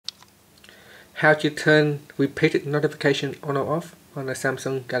how to turn repeated notification on or off on the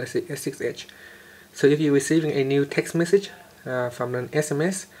Samsung Galaxy S6 Edge. So if you're receiving a new text message from an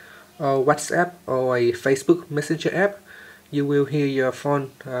SMS or WhatsApp or a Facebook Messenger app, you will hear your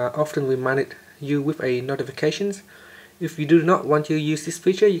phone often reminded you with a notifications. If you do not want to use this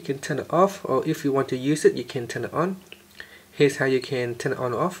feature, you can turn it off, or if you want to use it, you can turn it on. Here's how you can turn it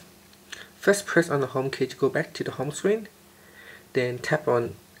on or off. First, press on the home key to go back to the home screen. Then tap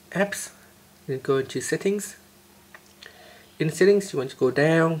on apps, then go into settings. In settings, you want to go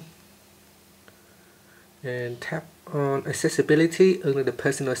down and tap on accessibility under the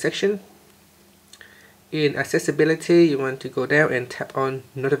personal section. In accessibility, you want to go down and tap on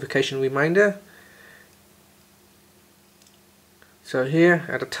notification reminder. So here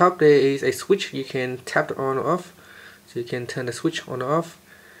at the top there is a switch, you can tap it on or off, so you can turn the switch on or off.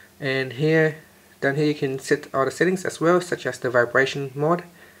 And here, down here you can set all the settings as well, such as the vibration mode,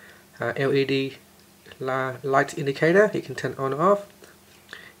 LED light indicator, you can turn on or off.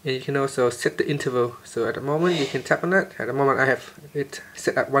 And you can also set the interval, so at the moment you can tap on that. At the moment I have it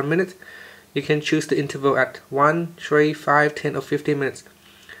set at 1 minute. You can choose the interval at 1, 3, 5, 10 or 15 minutes.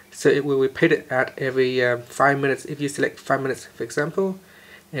 So it will repeat it at every 5 minutes if you select 5 minutes, for example,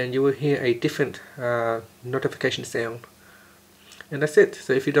 and you will hear a different notification sound. And that's it.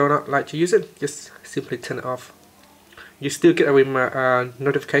 So if you do not like to use it, just simply turn it off. You still get a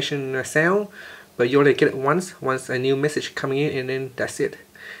notification sound, but you only get it once a new message coming in, and then that's it.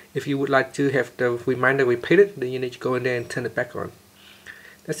 If you would like to have the reminder repeated, then you need to go in there and turn it back on.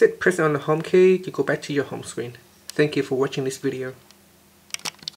 That's it. Press on the home key to go back to your home screen. Thank you for watching this video.